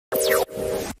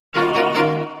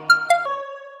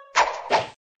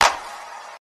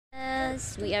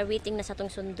guys, we are waiting na sa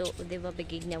tong sundo. Diba,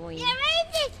 bigig niya mo yun.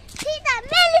 Tita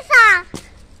Melissa!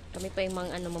 Kami pa yung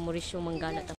mga memorisyo,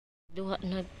 manggala. Duha,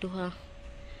 nagduha.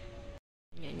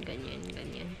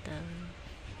 Ganyan ta.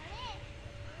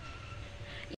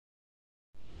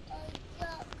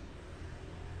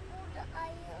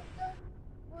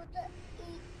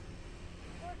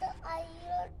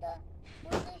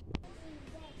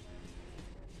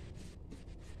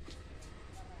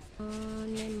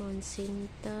 Lemon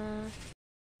Sinta.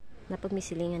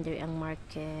 Napagmisilingan diri ang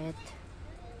market.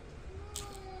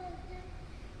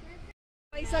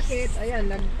 May sakit, ayan,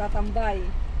 nagtatambay.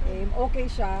 Okay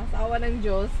siya, sa awa ng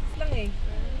Diyos. Lang eh.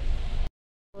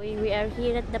 We are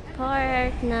here at the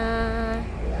park na.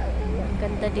 Ang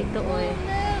ganda dito oy.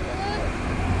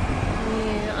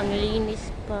 Ang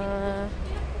linis pa.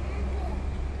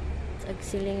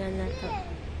 Agsilingan na to.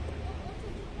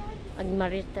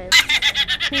 Agmarites.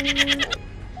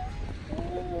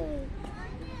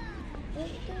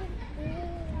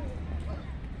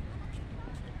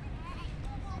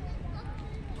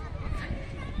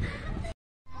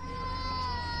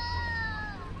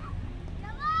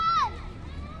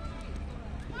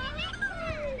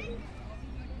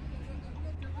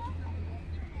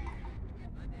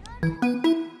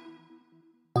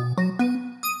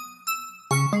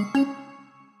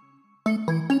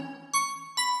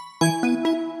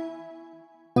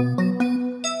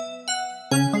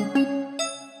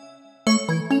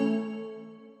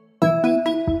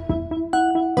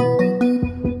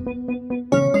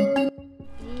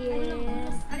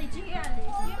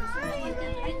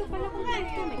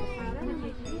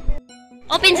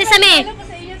 Open sesame!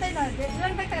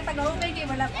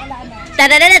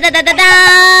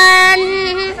 Dadadadadadadan!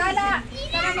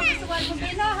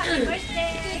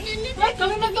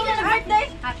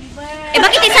 Eh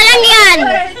bakit isa lang yan?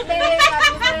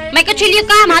 May kutsilyo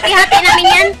ka, hati-hati namin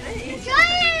yan.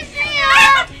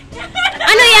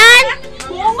 Ano yan?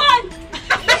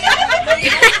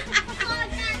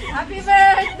 Happy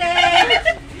birthday!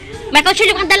 May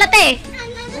kutsilyo kang dalat eh.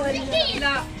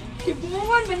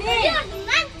 Bungan ba ni?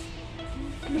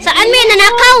 Saan mo yan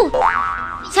nanakaw?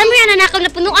 Saan mo yan nanakaw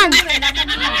na punuan?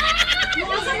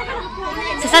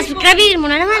 Sa subscribe mo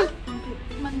na naman.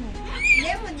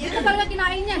 Ito talaga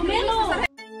kinain niya.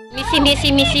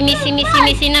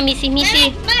 Misi.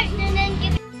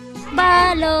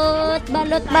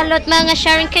 Balot mga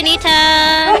Sharon Cunita.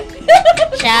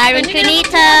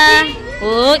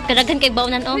 Oh, kadaghan kay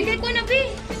baunan oh. Bigay ko na, Bi.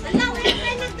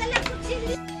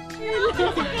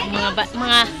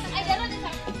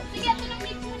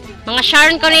 Mga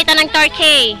Sharon Cunita ng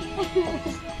Turkey.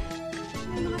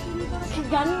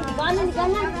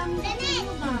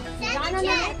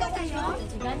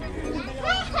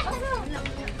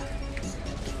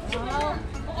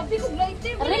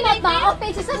 Remote ba?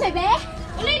 Open sa bebe?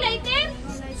 Wala yung lighter?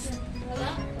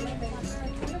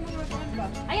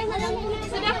 Ayaw na lang ulit.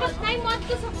 So dapat 9 months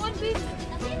ka sa phone, babe.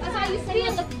 Asa ayos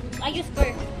rin. Ayos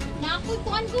per. Naakoy ko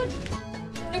ang good.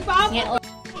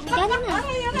 Gana na.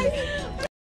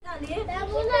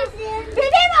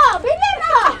 Bili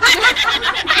mo!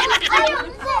 Ayaw!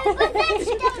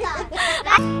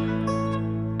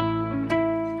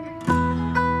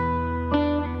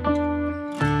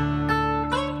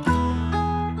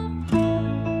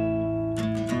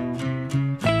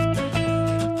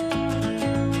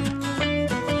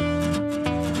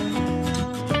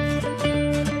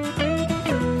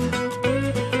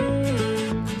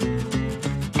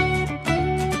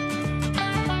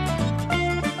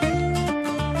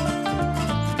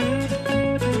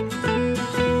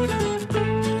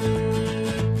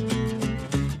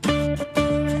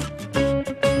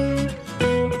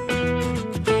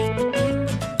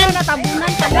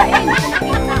 Tabunan pala eh.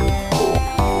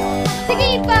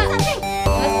 Sige, ipa!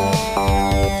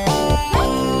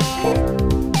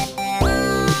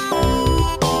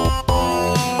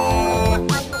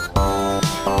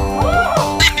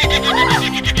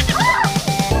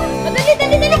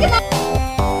 Dali ka na!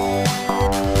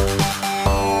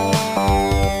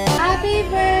 Happy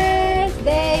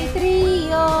birthday,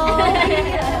 trio!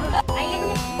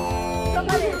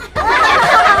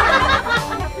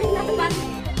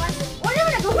 Wala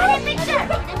mo na, picture!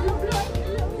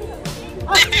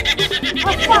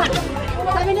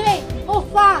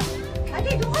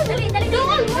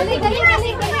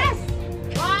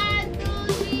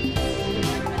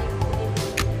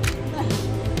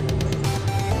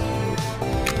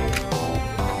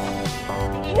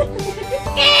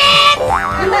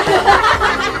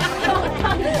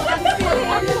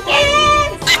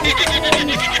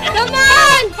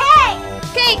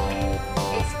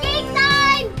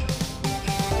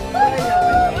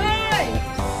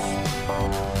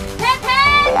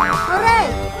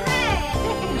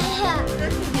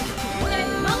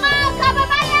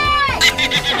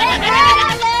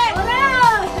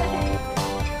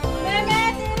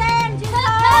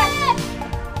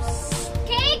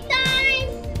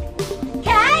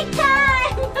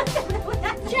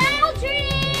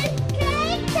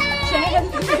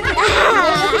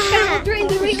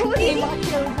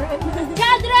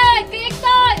 Children!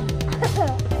 Connected!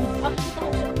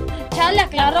 Chala,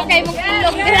 klaro kayo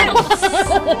mag-kilogram.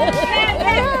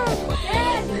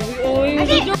 Uy,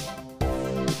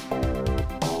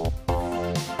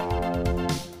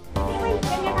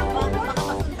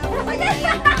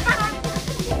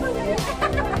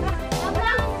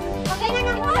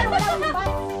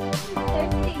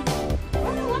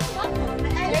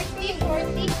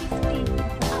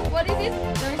 what is it?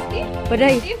 Thirsty?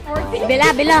 Paday. 40?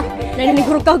 Bela.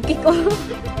 Nanigur ka kiko.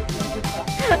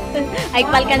 Ay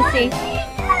palkansi.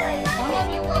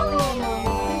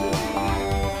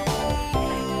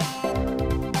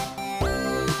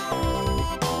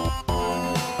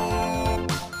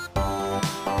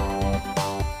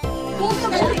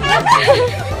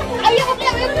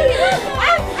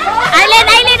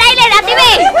 Aileen, Ate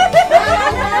May.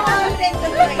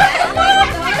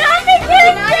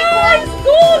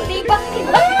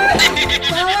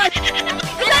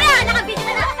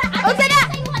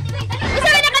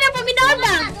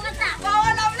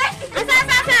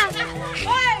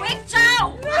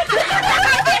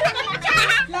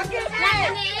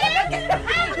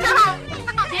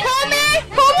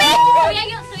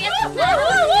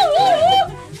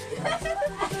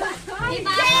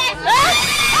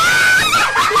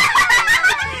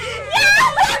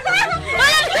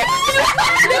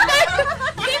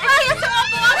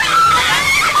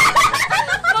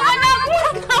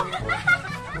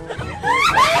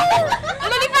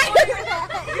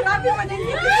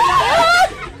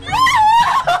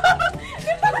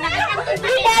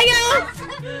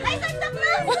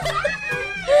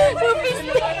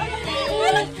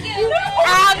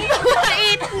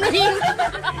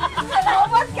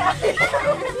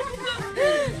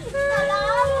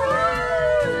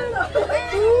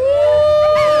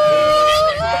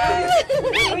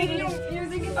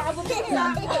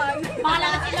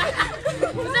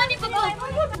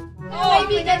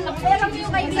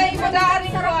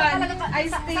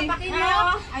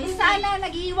 Ay sana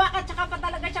nag-iiwa ka tsaka pa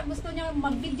talaga siya gusto niya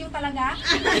mag-video talaga.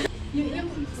 Yung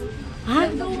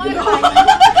tuwal.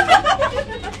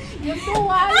 Yung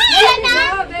tuwal. Ayan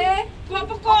na! Grabe!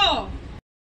 Guwapo ko!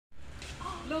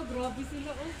 Lo, grabe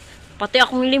sila oh. Pati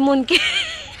akong limon ki.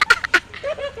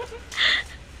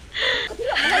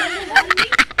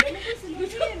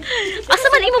 Asa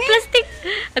man imo plastic?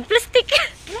 Nag-plastic.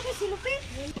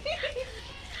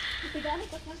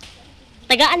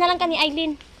 Tagaan na lang ka ni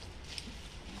Aileen.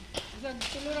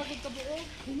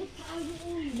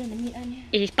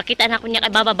 Pakita na ko niya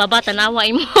kay baba tanawa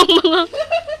imo mga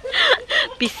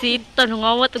pisito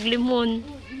nangawat og limon.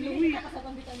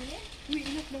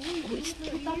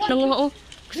 Nanguha oh.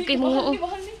 Gusto kay mga oh.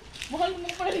 Mahal mo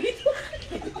pala dito.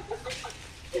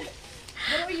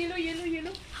 Pero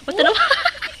yelo. O tanawa.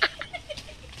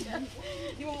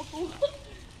 Di mo makuha.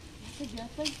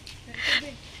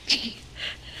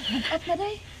 At na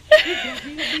day.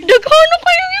 Dagano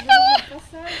kayo ito.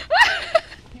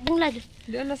 Bunglad.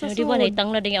 Di ba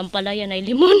naitang na din ang ampalaya na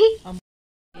limon.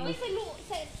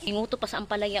 Inguto pa sa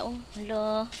ampalaya oh.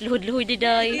 Hala, luhod-luhod di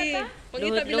day.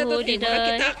 Luhod-luhod di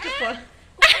day.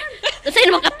 Sa'yo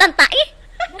naman kaptan tae.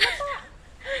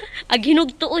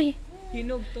 Aghinog to oy.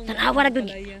 Hinog tong. Tanawa na gud.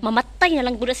 Mamatay na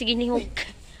lang gud sa ginihog.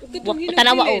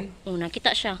 Tanawa oh. Oh,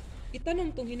 nakita siya.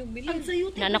 Itanong tong hinog bilin.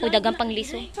 Na ko dagang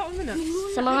pangliso. Saan mo na?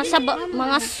 Sa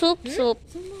mga soup.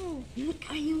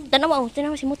 Tanawa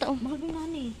si Muta oh.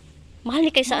 Mahal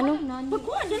ni kay sa ano?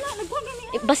 Pagkuha dala, nagkuha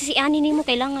gani. Basta si Ani nimo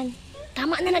kailangan.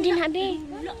 Tama na din habi.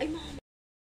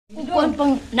 Kuan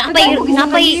pang napay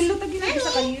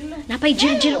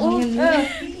jil oh.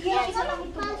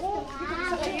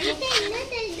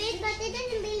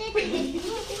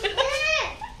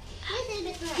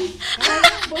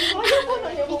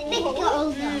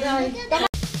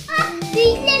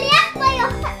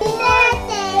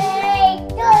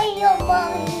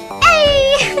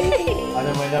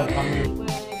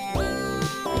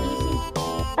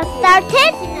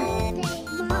 Started?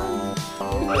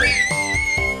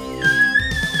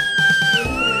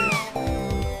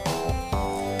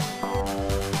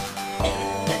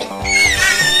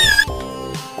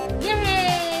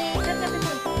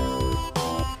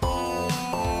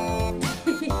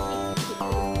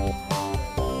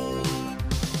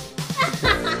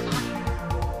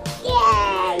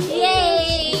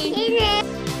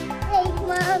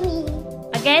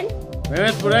 Again?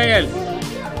 Mehmet buraya gel.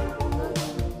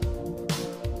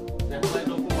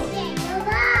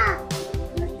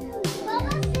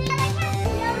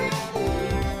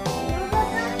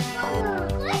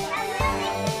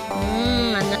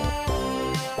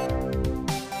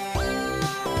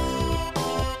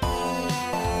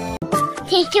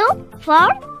 Tissue for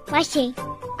washing.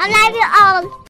 I love you all.